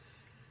listen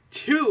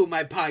to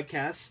my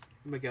podcast.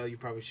 Miguel, you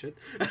probably should.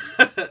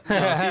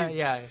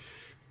 Yeah.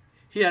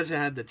 He hasn't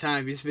had the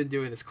time. He's been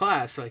doing his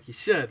class like he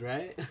should,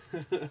 right?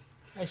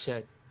 I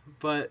should.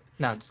 But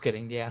no, I'm just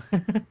kidding. Yeah.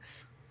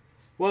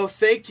 Well,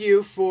 thank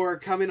you for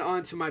coming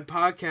on to my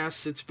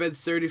podcast. It's been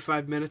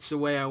 35 minutes the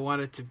way I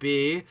want it to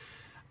be.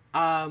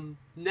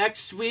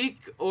 Next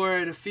week or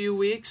in a few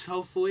weeks,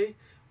 hopefully,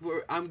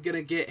 I'm going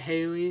to get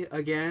Haley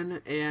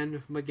again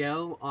and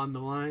Miguel on the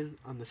line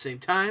on the same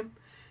time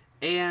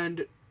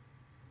and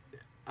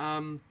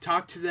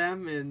talk to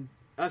them and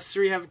us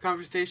three have a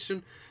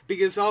conversation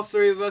because all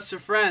three of us are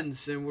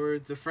friends and we're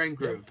the friend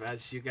group,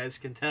 as you guys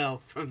can tell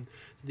from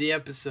the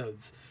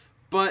episodes.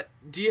 But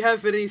do you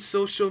have any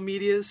social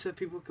medias that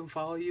people can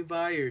follow you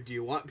by, or do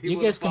you want people to follow you?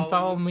 You guys can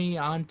follow me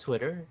on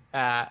Twitter.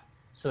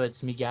 So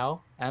it's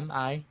Miguel,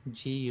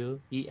 MIGUEL,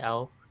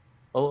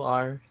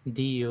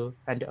 ORDUNO,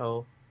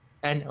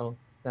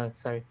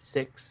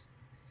 6.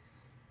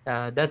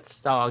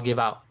 That's all I'll give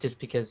out, just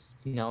because,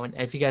 and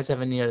if you guys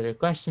have any other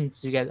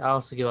questions, you guys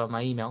also give out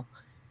my email.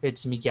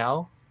 It's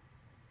Miguel,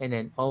 and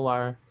then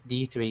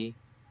ORD3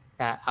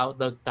 at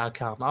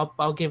outlook.com.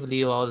 I'll give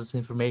Leo all this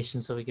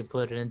information so we can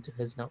put it into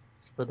his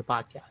notes for the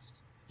podcast.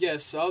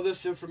 Yes, all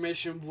this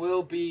information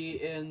will be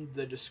in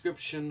the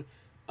description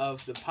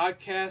of the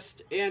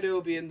podcast, and it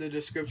will be in the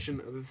description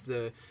of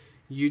the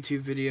YouTube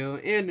video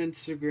and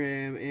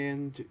Instagram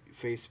and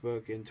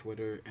Facebook and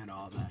Twitter and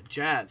all that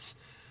jazz.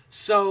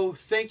 So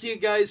thank you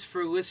guys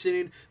for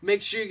listening.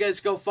 Make sure you guys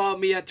go follow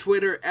me at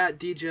Twitter at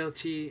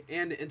DJLT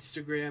and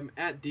Instagram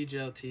at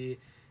DJLT,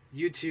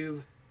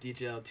 YouTube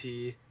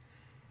DJLT,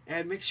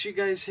 and make sure you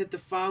guys hit the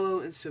follow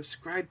and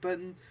subscribe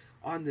button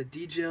on the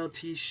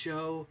DJLT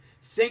show.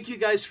 Thank you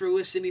guys for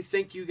listening.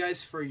 Thank you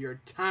guys for your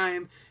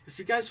time. If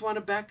you guys want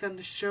to back on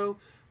the show,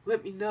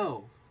 let me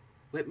know.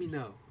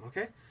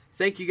 Okay?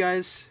 Thank you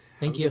guys.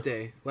 Thank you. Have a good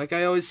day. Like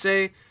I always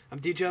say, I'm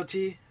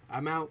DJLT.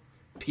 I'm out.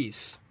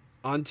 Peace.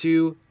 On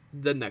to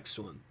the next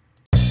one.